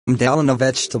down a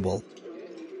vegetable.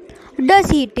 Does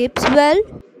he tips well?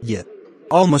 Yeah.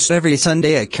 Almost every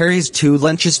Sunday I carries 2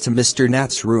 lunches to Mr.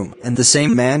 Nat's room, and the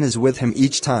same man is with him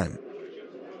each time.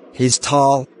 He's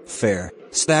tall, fair,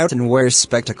 stout and wears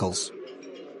spectacles.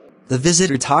 The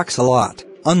visitor talks a lot,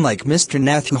 unlike Mr.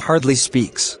 Nath who hardly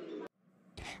speaks.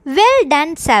 Well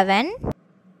done, 7.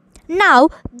 Now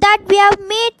that we have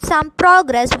made some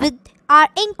progress with our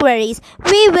inquiries,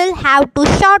 we will have to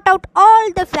shout out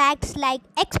all the facts like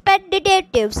expert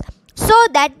detectives so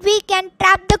that we can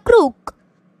trap the crook.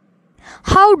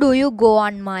 How do you go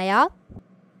on, Maya?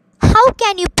 How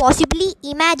can you possibly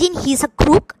imagine he's a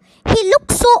crook? He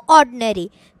looks so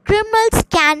ordinary. Criminals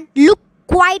can look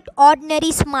quite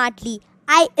ordinary smartly.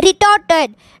 I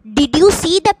retorted, did you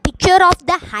see the picture of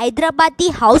the Hyderabadi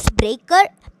housebreaker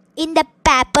in the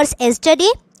papers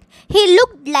yesterday? He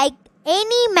looked like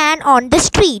any man on the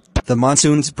street. The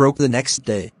monsoons broke the next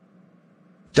day.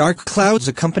 Dark clouds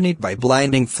accompanied by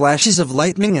blinding flashes of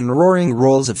lightning and roaring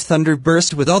rolls of thunder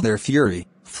burst with all their fury,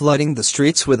 flooding the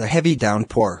streets with a heavy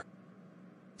downpour.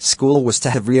 School was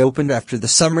to have reopened after the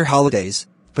summer holidays,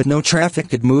 but no traffic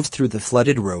could move through the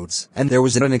flooded roads, and there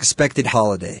was an unexpected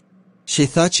holiday. She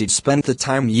thought she'd spend the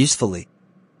time usefully.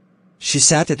 She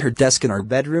sat at her desk in our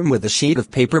bedroom with a sheet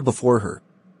of paper before her.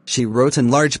 She wrote in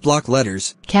large block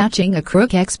letters, "Catching a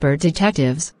crook, expert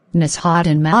detectives, Nishat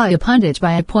and Maya pundit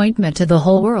by appointment to the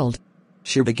whole world."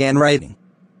 She began writing.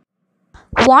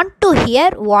 Want to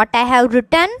hear what I have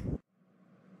written?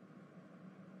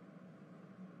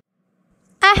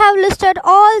 I have listed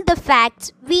all the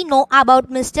facts we know about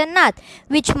Mr. Nath,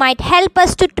 which might help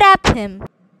us to trap him.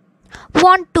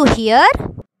 Want to hear?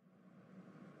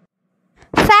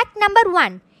 Fact number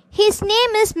 1. His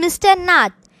name is Mr.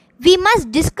 Nath. We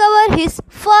must discover his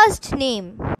first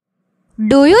name.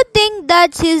 Do you think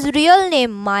that's his real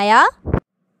name, Maya?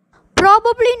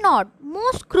 Probably not.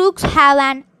 Most crooks have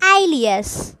an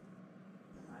alias.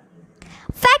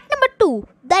 Fact number 2.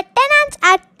 The tenants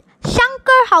at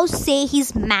Shankar house say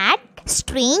he's mad,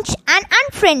 strange and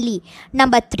unfriendly.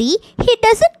 Number 3. He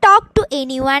doesn't talk to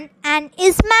anyone and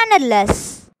is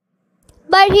mannerless.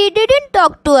 But he didn't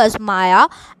talk to us, Maya,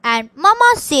 and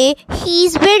Mama say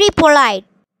he's very polite.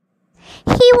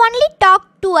 He only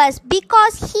talked to us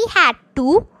because he had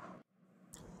to.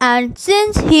 And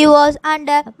since he was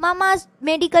under Mama's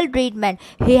medical treatment,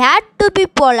 he had to be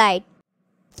polite.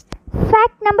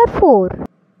 Fact number 4.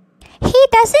 He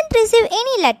doesn't receive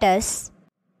any letters.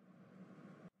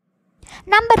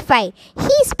 Number 5.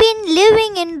 He's been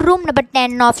living in room number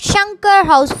 10 of Shankar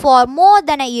house for more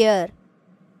than a year.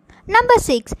 Number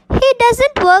 6. He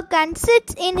doesn't work and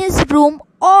sits in his room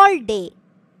all day.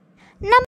 Number